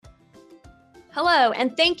Hello,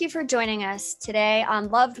 and thank you for joining us today on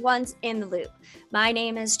Loved Ones in the Loop. My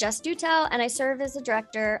name is Jess Dutel, and I serve as the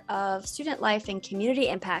Director of Student Life and Community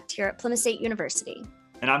Impact here at Plymouth State University.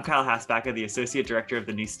 And I'm Kyle Hasbacker, the Associate Director of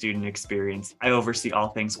the New Student Experience. I oversee all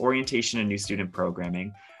things orientation and new student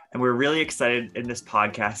programming. And we're really excited in this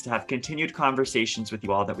podcast to have continued conversations with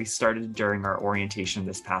you all that we started during our orientation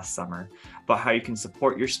this past summer about how you can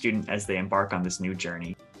support your student as they embark on this new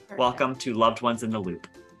journey. Perfect. Welcome to Loved Ones in the Loop.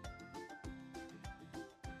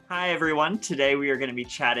 Hi, everyone. Today we are going to be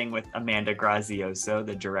chatting with Amanda Grazioso,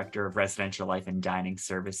 the Director of Residential Life and Dining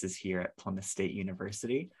Services here at Plymouth State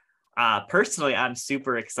University. Personally, I'm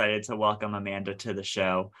super excited to welcome Amanda to the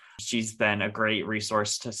show. She's been a great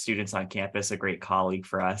resource to students on campus, a great colleague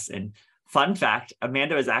for us. And fun fact,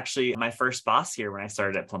 Amanda was actually my first boss here when I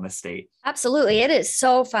started at Plymouth State. Absolutely. It is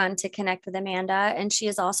so fun to connect with Amanda. And she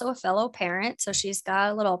is also a fellow parent. So she's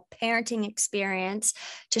got a little parenting experience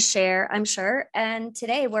to share, I'm sure. And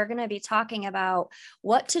today we're going to be talking about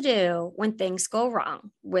what to do when things go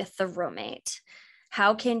wrong with the roommate.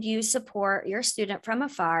 How can you support your student from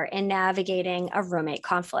afar in navigating a roommate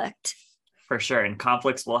conflict? For sure. And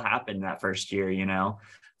conflicts will happen that first year,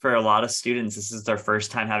 For a lot of students, this is their first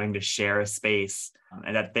time having to share a space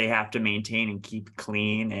and that they have to maintain and keep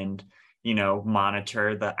clean and,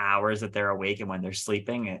 monitor the hours that they're awake and when they're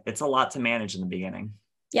sleeping. It's a lot to manage in the beginning.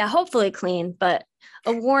 Yeah, hopefully clean, but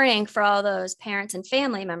a warning for all those parents and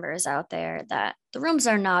family members out there that the rooms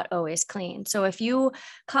are not always clean. So if you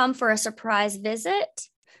come for a surprise visit,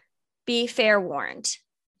 be fair warned.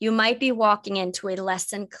 You might be walking into a less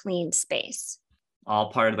than clean space.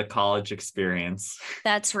 All part of the college experience.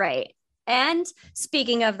 That's right. And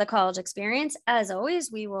speaking of the college experience, as always,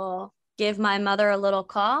 we will give my mother a little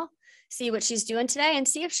call, see what she's doing today, and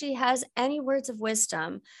see if she has any words of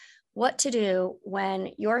wisdom. What to do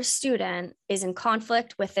when your student is in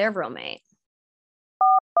conflict with their roommate.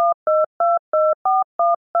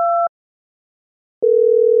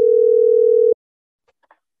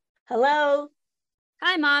 Hello.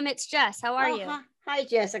 Hi, Mom. It's Jess. How are you? Hi,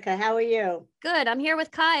 Jessica. How are you? Good. I'm here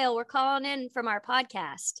with Kyle. We're calling in from our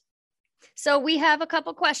podcast. So we have a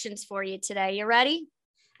couple questions for you today. You ready?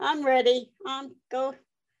 I'm ready. Go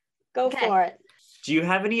for it. Do you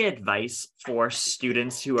have any advice for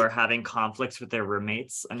students who are having conflicts with their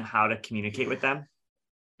roommates and how to communicate with them?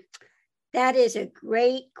 That is a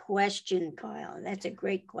great question, Kyle. That's a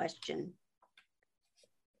great question.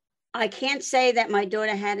 I can't say that my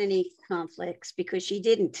daughter had any conflicts because she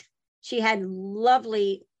didn't. She had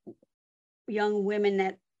lovely young women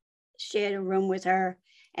that shared a room with her.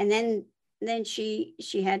 And then she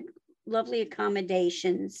had lovely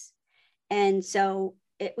accommodations. And so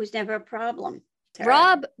it was never a problem.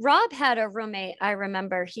 Rob had a roommate, I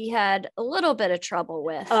remember he had a little bit of trouble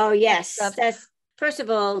with. Oh, yes. That's, first of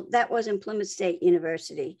all, that wasn't Plymouth State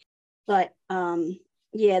University. But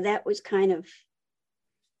that was kind of,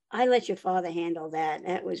 I let your father handle that.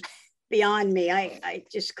 That was beyond me. I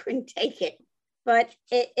just couldn't take it. But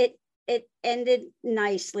it ended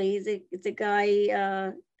nicely. The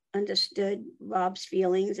guy understood Rob's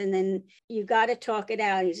feelings, and then you got to talk it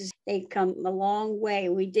out. He says they've come a long way.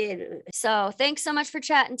 We did. So thanks so much for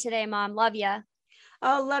chatting today, Mom. Love you.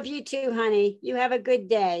 Oh, love you too, honey. You have a good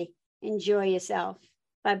day. Enjoy yourself.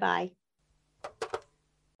 Bye-bye.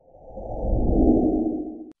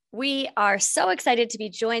 We are so excited to be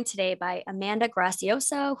joined today by Amanda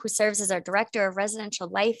Grazioso, who serves as our Director of Residential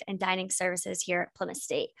Life and Dining Services here at Plymouth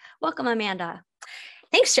State. Welcome, Amanda.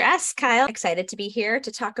 Thanks, Jess. Kyle, excited to be here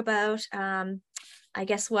to talk about, I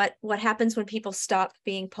guess, what happens when people stop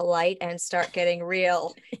being polite and start getting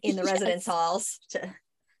real in the residence halls. To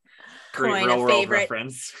Great real world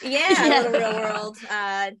reference. Yeah, a little real world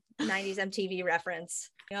 90s MTV reference.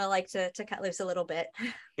 I like to cut loose a little bit.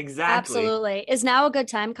 Exactly. Absolutely. Is now a good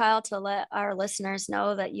time, Kyle, to let our listeners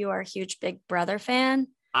know that you are a huge Big Brother fan?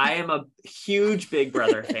 I am a huge Big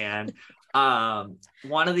Brother fan.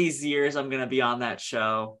 One of these years I'm going to be on that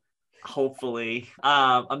show, hopefully.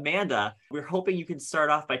 Amanda, we're hoping you can start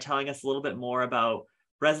off by telling us a little bit more about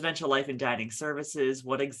Residential Life and Dining Services,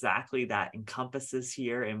 what exactly that encompasses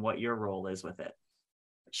here and what your role is with it.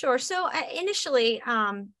 Sure. So initially,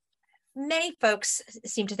 many folks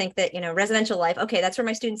seem to think that, residential life, okay, that's where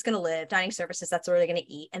my student's going to live. Dining services, that's where they're going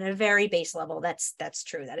to eat. And at a very base level, that's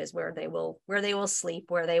true. That is where they will sleep,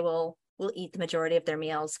 where they will eat the majority of their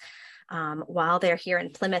meals. While they're here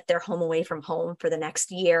in Plymouth, they're home away from home for the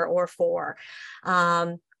next year or 4.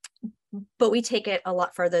 But we take it a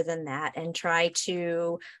lot further than that and try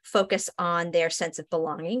to focus on their sense of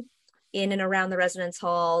belonging in and around the residence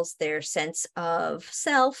halls, their sense of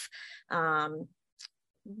self. They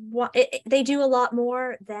do a lot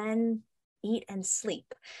more than eat, and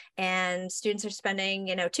sleep. And students are spending,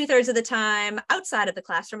 2/3 of the time outside of the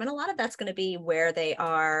classroom. And a lot of that's going to be where they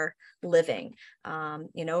are living.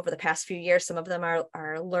 Over the past few years, some of them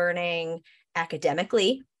are learning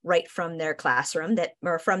academically right from their classroom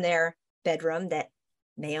or from their bedroom that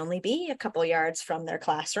may only be a couple yards from their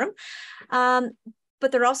classroom.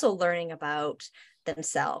 But they're also learning about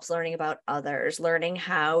themselves, learning about others, learning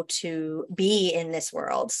how to be in this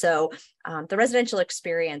world. So the residential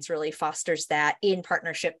experience really fosters that in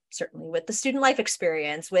partnership, certainly with the student life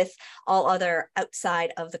experience, with all other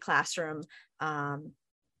outside of the classroom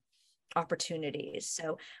opportunities.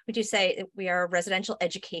 So we do say we are a residential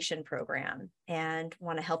education program and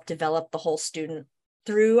want to help develop the whole student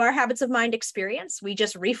through our habits of mind experience. We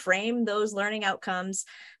just reframe those learning outcomes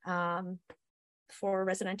for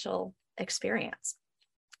residential experience.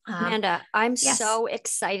 Amanda, I'm yes. so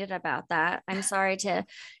excited about that. I'm sorry to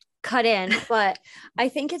cut in, but I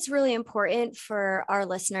think it's really important for our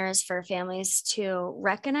listeners, for families to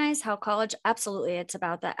recognize how college, absolutely, it's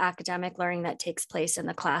about the academic learning that takes place in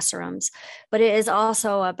the classrooms, but it is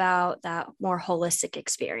also about that more holistic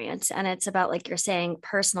experience. And it's about, like you're saying,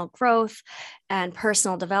 personal growth and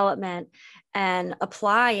personal development and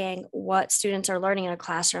applying what students are learning in a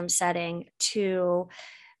classroom setting to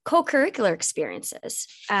co-curricular experiences.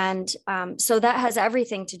 And so that has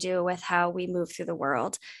everything to do with how we move through the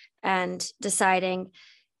world and deciding,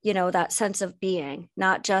 that sense of being,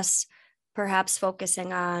 not just perhaps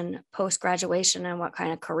focusing on post-graduation and what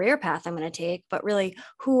kind of career path I'm going to take, but really,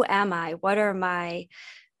 who am I? What are my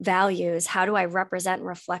values? How do I represent and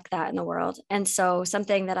reflect that in the world? And so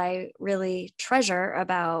something that I really treasure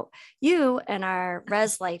about you and our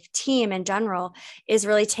Res Life team in general is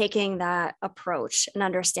really taking that approach and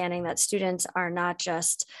understanding that students are not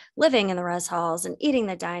just living in the res halls and eating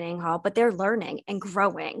the dining hall, but they're learning and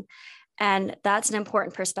growing. And that's an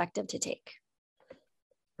important perspective to take.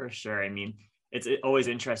 For sure. I mean, it's always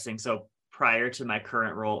interesting. So prior to my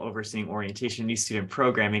current role overseeing orientation, new student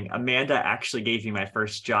programming, Amanda actually gave me my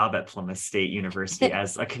first job at Plymouth State University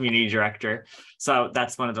as a community director. So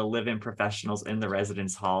that's one of the live-in professionals in the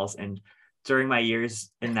residence halls. And during my years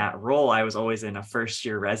in that role, I was always in a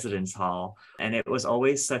first-year residence hall. And it was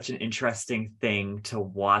always such an interesting thing to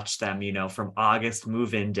watch them, from August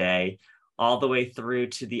move-in day all the way through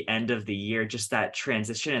to the end of the year, just that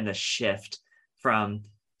transition and the shift from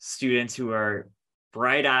students who are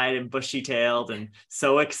bright-eyed and bushy-tailed and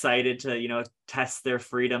so excited to test their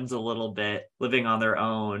freedoms a little bit, living on their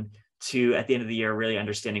own, to at the end of the year really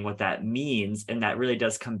understanding what that means. And that really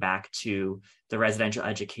does come back to the residential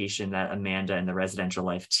education that Amanda and the residential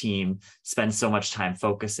life team spend so much time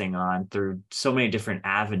focusing on through so many different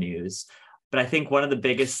avenues. But I think one of the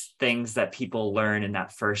biggest things that people learn in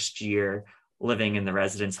that first year living in the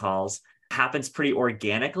residence halls happens pretty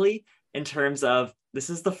organically, in terms of this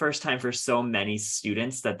is the first time for so many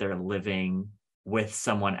students that they're living with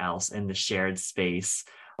someone else in the shared space.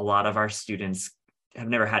 A lot of our students have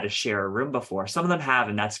never had to share a room before. Some of them have,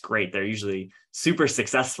 and that's great. They're usually super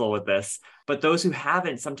successful with this. But those who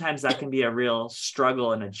haven't, sometimes that can be a real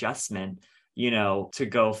struggle and adjustment, to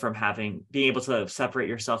go from being able to separate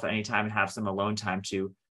yourself at any time and have some alone time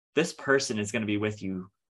to this person is going to be with you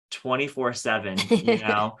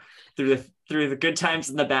 24/7, through the good times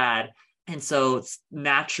and the bad. And so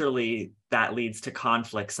naturally that leads to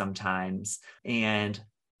conflict sometimes. And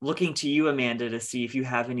looking to you, Amanda, to see if you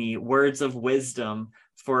have any words of wisdom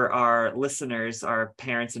for our listeners, our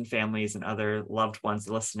parents and families and other loved ones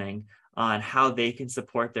listening, on how they can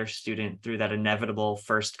support their student through that inevitable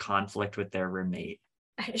first conflict with their roommate.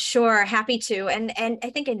 Sure, happy to. And I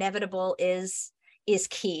think inevitable is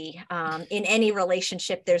key. In any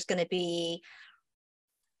relationship, there's going to be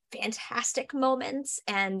fantastic moments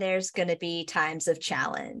and there's going to be times of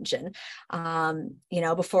challenge. And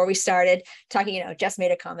before we started talking, Jess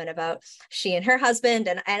made a comment about she and her husband,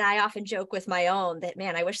 and I often joke with my own that,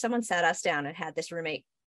 man, I wish someone sat us down and had this roommate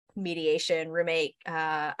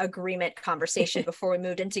agreement conversation before we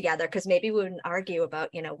moved in together, because maybe we wouldn't argue about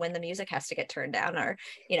when the music has to get turned down, or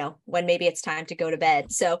when maybe it's time to go to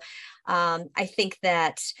bed. So I think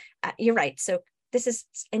that you're right. So this is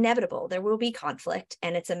inevitable. There will be conflict,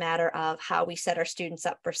 and it's a matter of how we set our students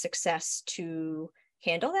up for success to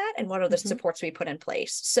handle that, and what are the supports we put in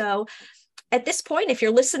place. So at this point, if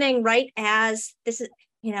you're listening right as this is,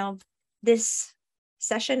 this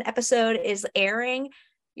session episode is airing,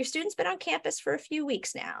 your student's been on campus for a few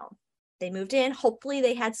weeks now. They moved in. Hopefully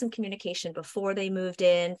they had some communication before they moved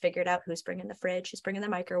in, figured out who's bringing the fridge, who's bringing the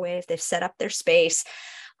microwave. They've set up their space.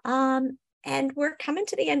 And we're coming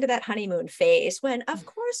to the end of that honeymoon phase when, of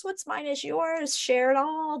course, what's mine is yours, share it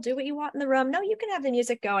all, do what you want in the room. No, you can have the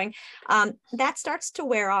music going. That starts to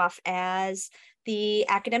wear off as the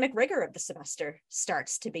academic rigor of the semester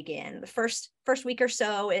starts to begin. The first week or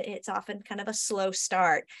so, it's often kind of a slow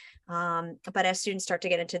start. But as students start to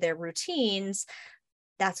get into their routines,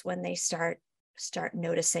 that's when they start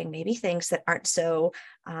noticing maybe things that aren't so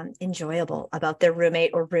enjoyable about their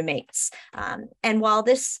roommate or roommates. And while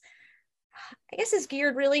this, I guess, is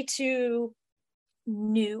geared really to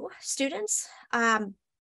new students,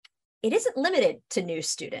 it isn't limited to new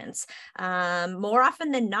students. More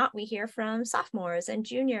often than not, we hear from sophomores and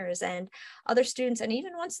juniors and other students, and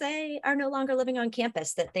even once they are no longer living on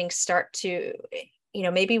campus, that things start to,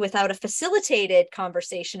 maybe without a facilitated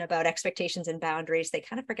conversation about expectations and boundaries, they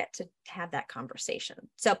kind of forget to have that conversation.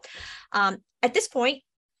 So at this point,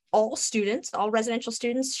 all residential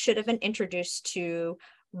students should have been introduced to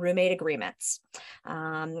roommate agreements.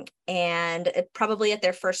 And probably at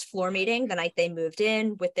their first floor meeting, the night they moved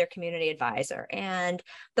in, with their community advisor. And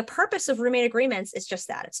the purpose of roommate agreements is just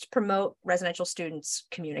that. It's to promote residential students'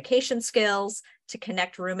 communication skills, to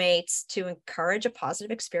connect roommates, to encourage a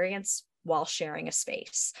positive experience while sharing a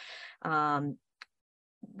space.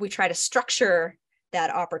 We try to structure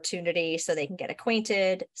that opportunity so they can get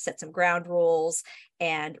acquainted, set some ground rules,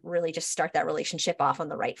 and really just start that relationship off on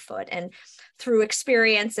the right foot. And through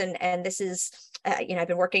experience, and this is, I've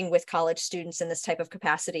been working with college students in this type of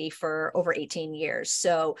capacity for over 18 years.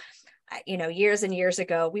 So, years and years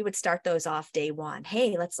ago, we would start those off day one.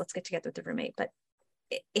 Hey, let's get together with the roommate, but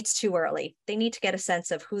it's too early. They need to get a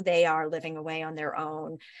sense of who they are living away on their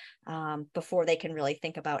own before they can really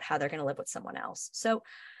think about how they're going to live with someone else.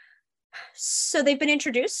 So they've been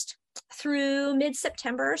introduced. Through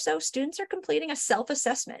mid-September or so, students are completing a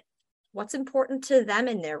self-assessment. What's important to them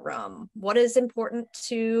in their room? What is important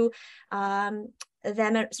to them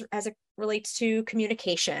as it relates to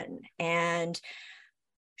communication and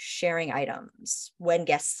sharing items, when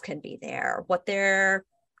guests can be there, what their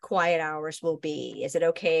quiet hours will be. Is it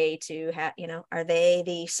okay to have, are they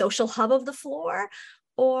the social hub of the floor?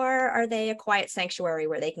 Or are they a quiet sanctuary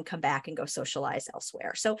where they can come back and go socialize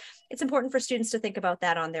elsewhere? So it's important for students to think about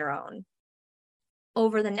that on their own.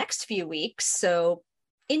 Over the next few weeks, so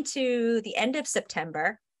into the end of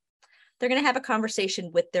September, they're going to have a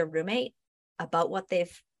conversation with their roommate about what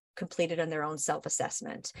they've completed on their own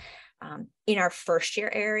self-assessment. In our first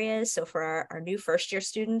year areas, so for our new first year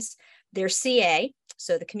students, their CA,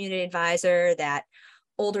 so the community advisor, that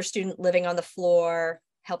older student living on the floor,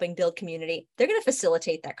 helping build community, they're going to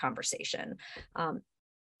facilitate that conversation.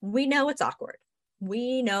 We know it's awkward.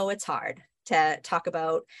 We know it's hard to talk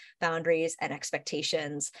about boundaries and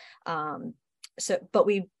expectations. But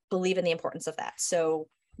we believe in the importance of that. So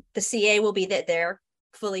the CA will be that they're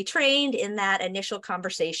fully trained in that initial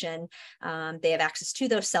conversation. They have access to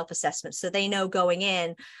those self-assessments. So they know going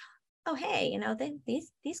in, oh, hey,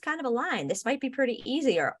 these kind of align. This might be pretty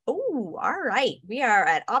easy. Or, oh, all right, we are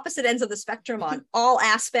at opposite ends of the spectrum on all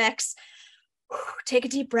aspects. Take a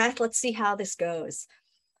deep breath. Let's see how this goes.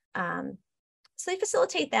 So they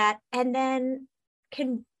facilitate that, and then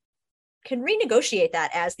can renegotiate that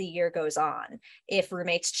as the year goes on. If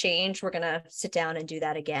roommates change, we're going to sit down and do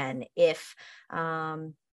that again. If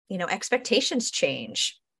expectations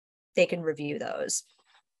change, they can review those.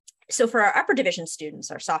 So for our upper division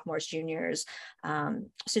students, our sophomores, juniors,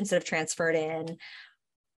 students that have transferred in,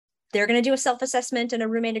 they're going to do a self-assessment and a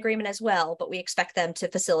roommate agreement as well, but we expect them to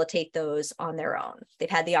facilitate those on their own. They've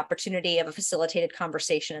had the opportunity of a facilitated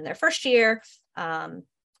conversation in their first year,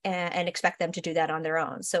 and expect them to do that on their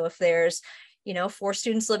own. So if there's, 4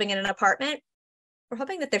 students living in an apartment, we're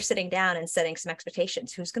hoping that they're sitting down and setting some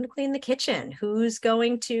expectations. Who's going to clean the kitchen? Who's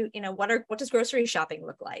going to, what does grocery shopping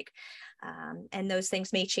look like? And those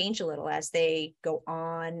things may change a little as they go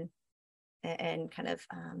on and kind of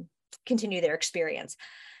continue their experience.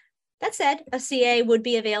 That said, a CA would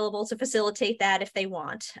be available to facilitate that if they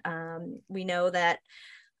want. We know that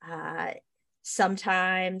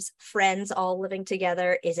sometimes friends all living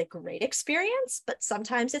together is a great experience, but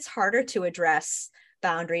sometimes it's harder to address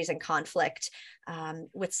boundaries and conflict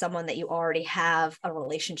with someone that you already have a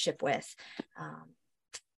relationship with.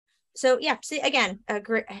 So yeah, see, again,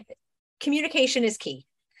 communication is key.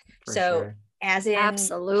 For So sure. as in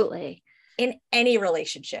Absolutely. in any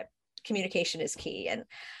relationship, communication is key.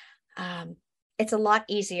 And it's a lot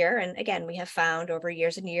easier. And again, we have found over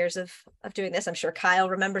years and years of doing this, I'm sure Kyle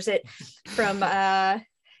remembers it from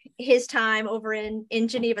his time over in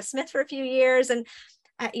Geneva Smith for a few years. And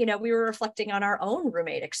we were reflecting on our own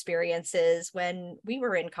roommate experiences when we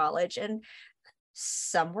were in college. And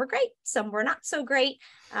Some were great, some were not so great.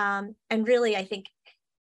 And really, I think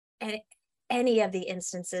any of the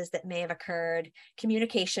instances that may have occurred,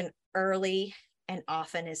 communication early and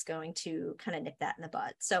often is going to kind of nip that in the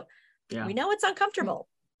bud. So we know it's uncomfortable.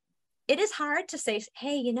 It is hard to say,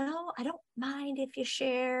 hey, I don't mind if you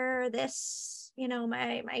share this,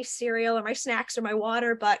 my cereal or my snacks or my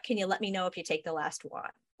water, but can you let me know if you take the last one?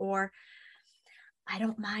 Or I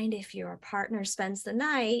don't mind if your partner spends the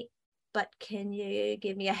night, but can you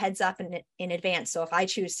give me a heads up in advance? So if I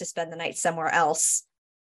choose to spend the night somewhere else,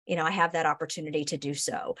 I have that opportunity to do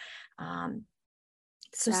so.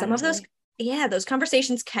 So some of those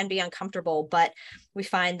conversations can be uncomfortable, but we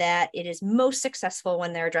find that it is most successful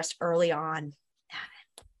when they're addressed early on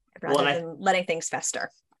rather than letting things fester.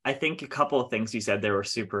 I think a couple of things you said there were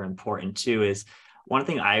super important too. Is one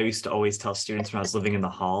thing I used to always tell students when I was living in the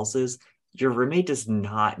halls is your roommate does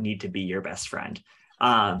not need to be your best friend.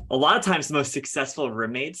 A lot of times the most successful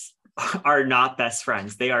roommates are not best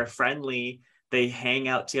friends. They are friendly. They hang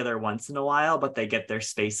out together once in a while, but they get their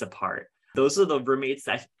space apart. Those are the roommates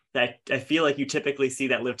that I feel like you typically see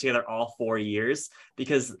that live together all 4 years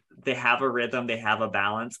because they have a rhythm, they have a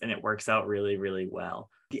balance, and it works out really, really well.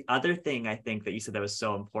 The other thing I think that you said that was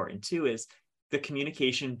so important too is the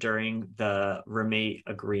communication during the roommate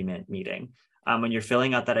agreement meeting. When you're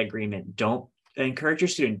filling out that agreement, don't encourage your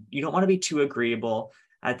student. You don't want to be too agreeable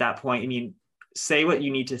at that point. I mean, say what you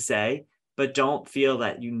need to say, but don't feel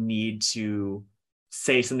that you need to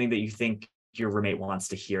say something that you think your roommate wants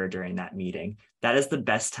to hear during that meeting. That is the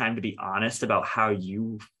best time to be honest about how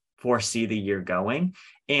you foresee the year going.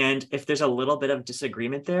 And if there's a little bit of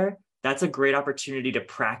disagreement there, that's a great opportunity to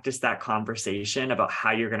practice that conversation about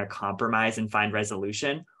how you're going to compromise and find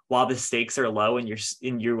resolution while the stakes are low and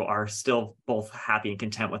you are still both happy and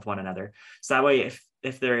content with one another. So that way,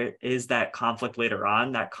 if there is that conflict later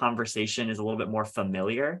on, that conversation is a little bit more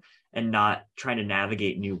familiar and not trying to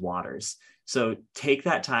navigate new waters. So take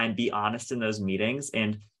that time, be honest in those meetings.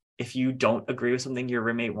 And if you don't agree with something your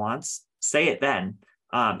roommate wants, say it then.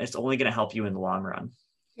 It's only going to help you in the long run.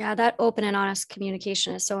 Yeah, that open and honest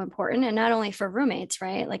communication is so important. And not only for roommates,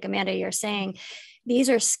 right? Like Amanda, you're saying, these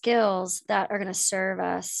are skills that are going to serve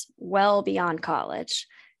us well beyond college.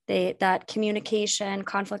 That communication,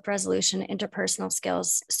 conflict resolution, interpersonal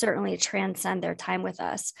skills certainly transcend their time with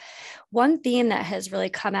us. One theme that has really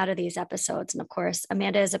come out of these episodes, and of course,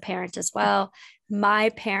 Amanda is a parent as well, my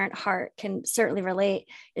parent heart can certainly relate,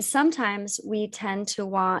 is sometimes we tend to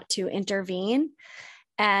want to intervene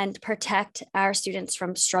and protect our students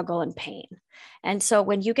from struggle and pain. And so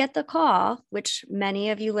when you get the call, which many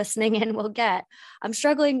of you listening in will get, I'm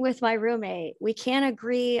struggling with my roommate. We can't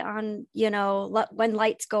agree on, when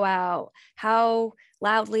lights go out, how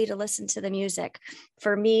loudly to listen to the music.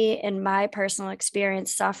 For me, in my personal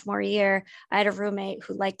experience, sophomore year, I had a roommate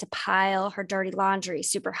who liked to pile her dirty laundry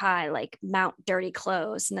super high, like mount dirty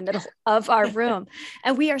clothes in the middle of our room.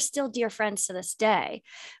 And we are still dear friends to this day.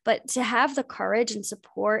 But to have the courage and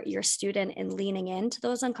support your student in leaning into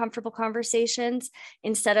those uncomfortable conversations,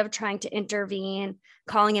 instead of trying to intervene,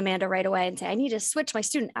 calling Amanda right away and say, I need to switch my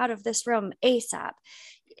student out of this room ASAP.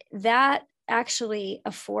 That actually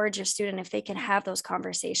affords your student, if they can have those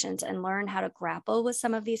conversations and learn how to grapple with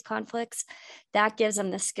some of these conflicts, that gives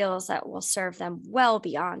them the skills that will serve them well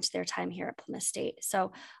beyond their time here at Plymouth State.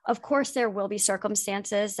 So of course, there will be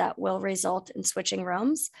circumstances that will result in switching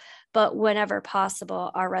rooms, but whenever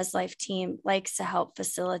possible, our Res Life team likes to help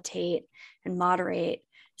facilitate and moderate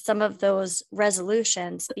some of those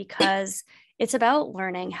resolutions because it's about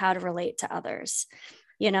learning how to relate to others.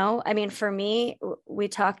 For me, we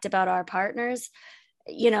talked about our partners,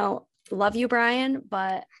 love you, Brian,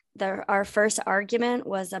 but our first argument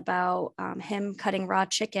was about him cutting raw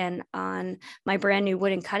chicken on my brand new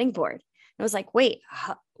wooden cutting board. I was like, wait,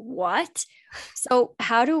 what? So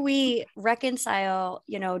how do we reconcile,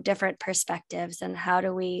 different perspectives, and how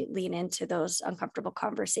do we lean into those uncomfortable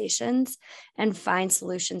conversations and find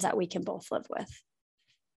solutions that we can both live with?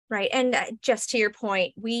 Right. And just to your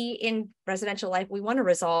point, we in residential life, we want to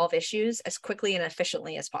resolve issues as quickly and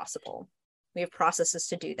efficiently as possible. We have processes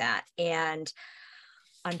to do that. And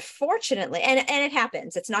unfortunately, and it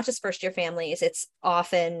happens, it's not just first year families, it's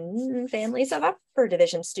often families of upper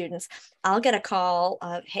division students. I'll get a call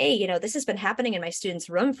of, hey, this has been happening in my student's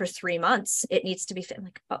room for 3 months. It needs to be fit. I'm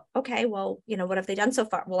like, oh, okay, well, what have they done so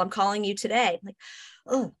far? Well, I'm calling you today. I'm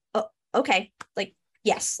like, oh, okay. Like,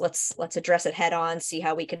 yes, let's address it head on, see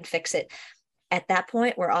how we can fix it. At that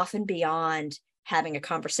point, we're often beyond having a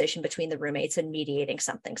conversation between the roommates and mediating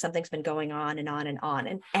something. Something's been going on and on and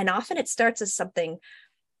on. And often it starts as something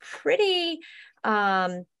pretty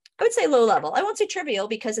I would say low level. I won't say trivial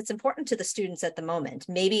because it's important to the students at the moment.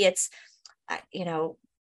 Maybe it's,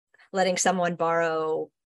 letting someone borrow,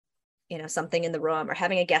 something in the room, or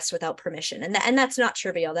having a guest without permission. And that's not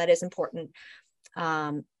trivial. That is important.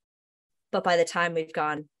 But by the time we've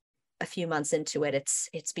gone a few months into it,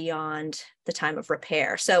 it's beyond the time of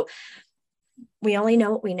repair. So we only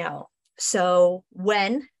know what we know. So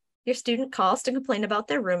when your student calls to complain about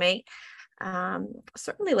their roommate,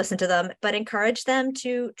 certainly listen to them, but encourage them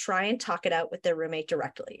to try and talk it out with their roommate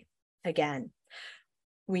directly. Again,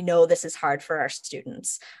 we know this is hard for our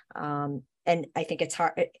students. And I think it's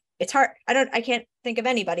hard. It's hard. I can't think of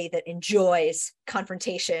anybody that enjoys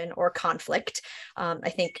confrontation or conflict. I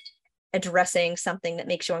think addressing something that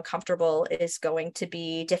makes you uncomfortable is going to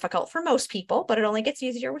be difficult for most people, but it only gets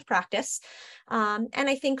easier with practice. And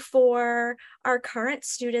I think for our current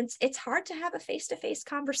students, it's hard to have a face-to-face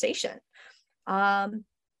conversation.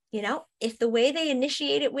 If the way they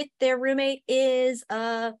initiate it with their roommate is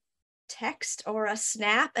a text or a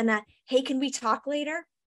snap and a, hey, can we talk later?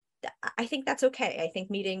 I think that's okay. I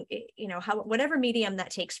think meeting, whatever medium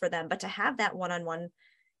that takes for them, but to have that one-on-one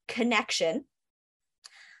connection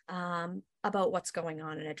about what's going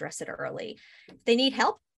on and address it early. If they need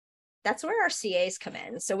help, that's where our CAs come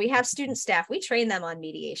in. So we have student staff, we train them on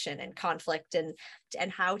mediation and conflict and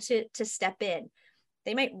how to step in.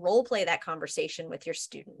 They might role play that conversation with your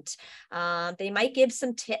student. They might give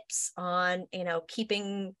some tips on,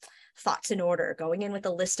 keeping thoughts in order, going in with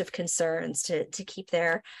a list of concerns to keep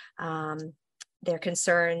their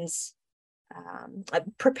concerns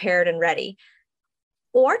prepared and ready,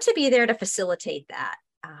 or to be there to facilitate that.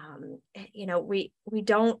 We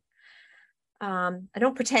don't, I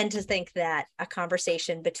don't pretend to think that a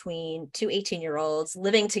conversation between two 18-year-olds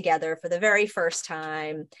living together for the very first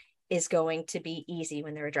time is going to be easy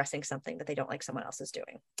when they're addressing something that they don't like someone else is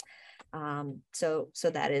doing. So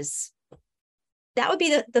that would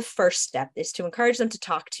be the first step, is to encourage them to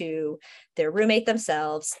talk to their roommate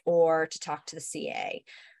themselves or to talk to the CA.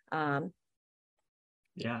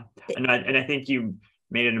 Yeah, and I think you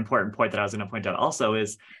made an important point that I was going to point out also,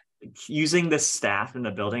 is using the staff in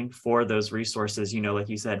the building for those resources. Like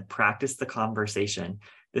you said, practice the conversation.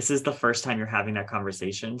 This is the first time you're having that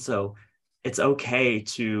conversation. So it's okay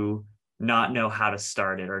to not know how to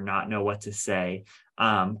start it or not know what to say.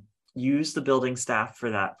 Use the building staff for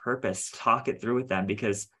that purpose. Talk it through with them,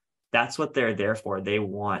 because that's what they're there for. They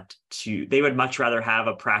would much rather have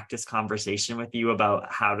a practice conversation with you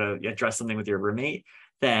about how to address something with your roommate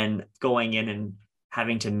than going in and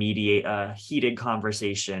having to mediate a heated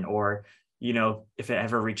conversation, or, if it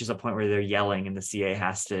ever reaches a point where they're yelling and the CA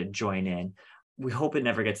has to join in. We hope it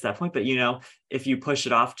never gets to that point, but if you push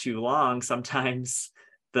it off too long, sometimes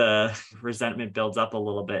the resentment builds up a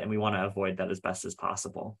little bit, and we want to avoid that as best as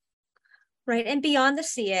possible. Right. And beyond the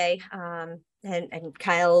CA, and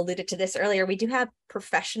Kyle alluded to this earlier, we do have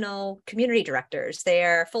professional community directors.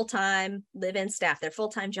 They're full-time live-in staff. Their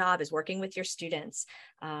full-time job is working with your students,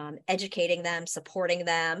 educating them, supporting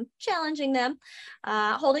them, challenging them,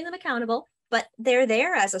 holding them accountable, but they're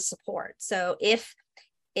there as a support. So if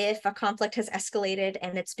a conflict has escalated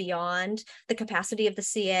and it's beyond the capacity of the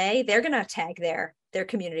CA, they're going to tag their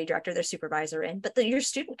community director, their supervisor in, but your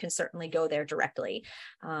student can certainly go there directly.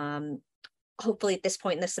 Hopefully at this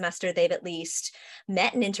point in the semester, they've at least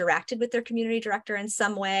met and interacted with their community director in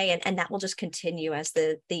some way, and that will just continue as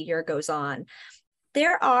the year goes on.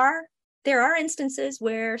 There are instances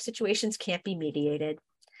where situations can't be mediated.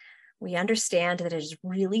 We understand that it is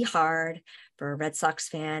really hard for a Red Sox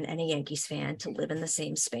fan and a Yankees fan to live in the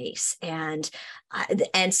same space, and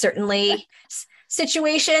certainly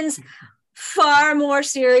situations far more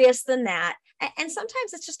serious than that. And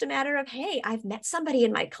sometimes it's just a matter of, hey, I've met somebody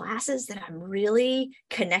in my classes that I'm really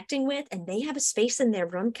connecting with, and they have a space in their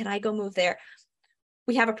room. Can I go move there?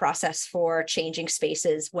 We have a process for changing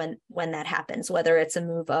spaces when that happens, whether it's a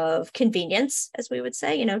move of convenience, as we would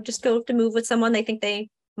say, just go to move with someone they think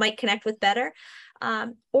they might connect with better,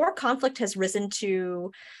 or conflict has risen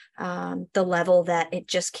to the level that it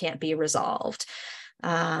just can't be resolved,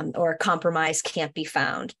 or compromise can't be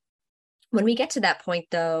found. When we get to that point,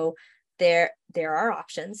 though, there are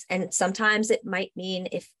options, and sometimes it might mean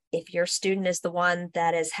if your student is the one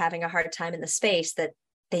that is having a hard time in the space, that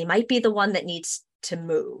they might be the one that needs to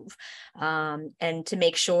move, and to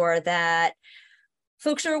make sure that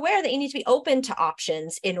folks are aware that you need to be open to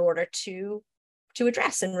options in order to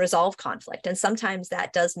address and resolve conflict. And sometimes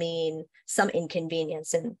that does mean some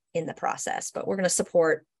inconvenience in the process, but we're going to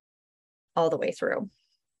support all the way through.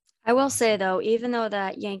 I will say though, even though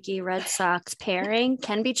that Yankee Red Sox pairing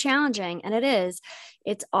can be challenging, and it is,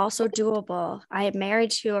 it's also doable. I am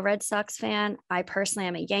married to a Red Sox fan. I personally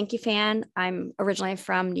am a Yankee fan. I'm originally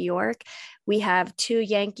from New York. We have 2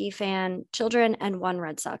 Yankee fan children and 1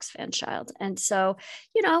 Red Sox fan child. And so,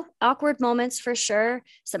 awkward moments for sure,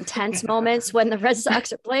 some tense moments when the Red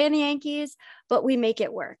Sox are playing the Yankees, but we make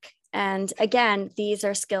it work. And again, these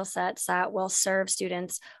are skill sets that will serve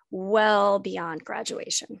students well beyond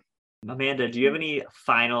graduation. Amanda, do you have any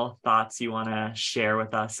final thoughts you want to share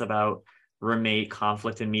with us about roommate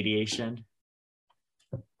conflict and mediation?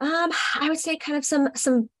 I would say kind of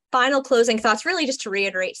some final closing thoughts, really just to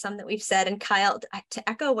reiterate some that we've said. And Kyle, to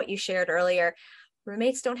echo what you shared earlier,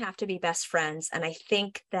 roommates don't have to be best friends. And I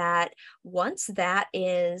think that once that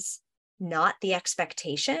is not the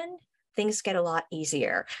expectation, things get a lot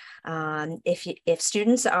easier. If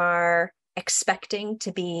students are expecting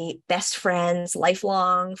to be best friends,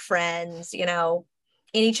 lifelong friends, in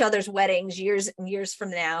each other's weddings years and years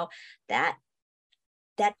from now, that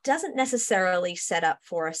doesn't necessarily set up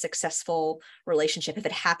for a successful relationship. If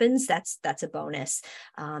it happens, that's a bonus.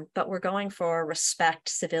 But we're going for respect,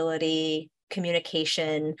 civility,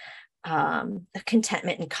 communication,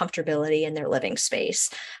 contentment and comfortability in their living space.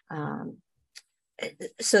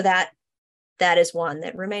 So that is one,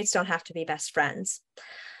 that roommates don't have to be best friends.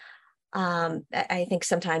 I think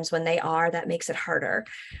sometimes when they are, that makes it harder.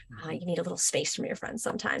 You need a little space from your friends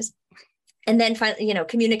sometimes. And then finally,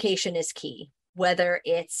 communication is key, whether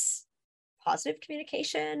it's positive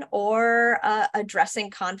communication or addressing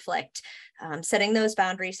conflict, setting those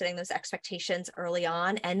boundaries, setting those expectations early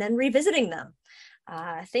on, and then revisiting them.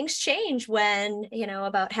 Things change when,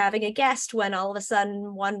 about having a guest, when all of a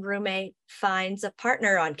sudden one roommate finds a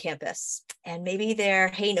partner on campus and maybe their,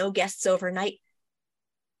 hey, no guests overnight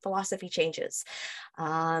philosophy changes,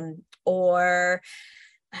 or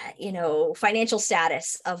financial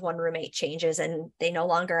status of one roommate changes and they no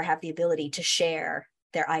longer have the ability to share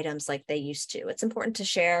their items like they used to. It's important to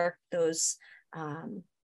share those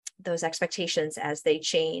expectations as they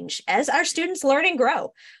change, as our students learn and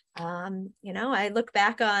grow. I look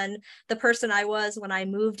back on the person I was when I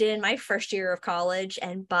moved in my first year of college,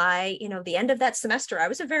 and by the end of that semester, I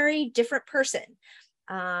was a very different person.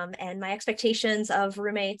 And my expectations of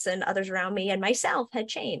roommates and others around me and myself had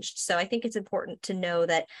changed. So I think it's important to know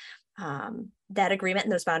that that agreement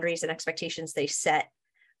and those boundaries and expectations they set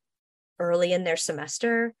early in their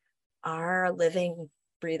semester are a living,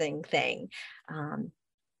 breathing thing.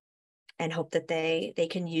 And hope that they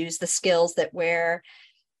can use the skills that we're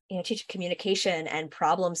teaching, communication and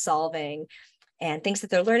problem solving, and things that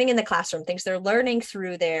they're learning in the classroom, things they're learning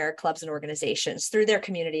through their clubs and organizations, through their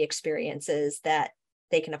community experiences, that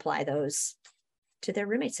they can apply those to their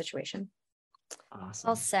roommate situation. Awesome.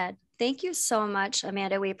 Well said. Thank you so much,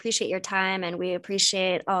 Amanda. We appreciate your time and we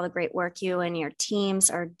appreciate all the great work you and your teams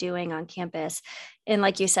are doing on campus. And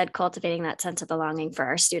like you said, cultivating that sense of belonging for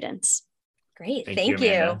our students. Great. Thank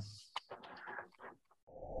you.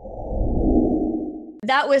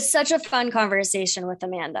 That was such a fun conversation with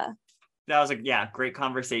Amanda. That was a great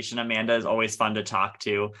conversation. Amanda is always fun to talk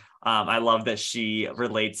to. I love that she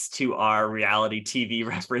relates to our reality TV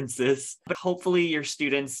references. But hopefully your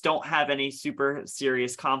students don't have any super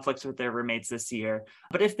serious conflicts with their roommates this year.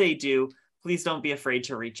 But if they do, please don't be afraid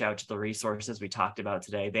to reach out to the resources we talked about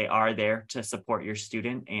today. They are there to support your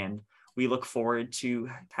student, and we look forward to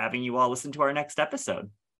having you all listen to our next episode.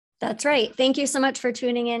 That's right. Thank you so much for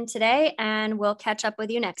tuning in today, and we'll catch up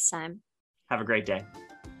with you next time. Have a great day.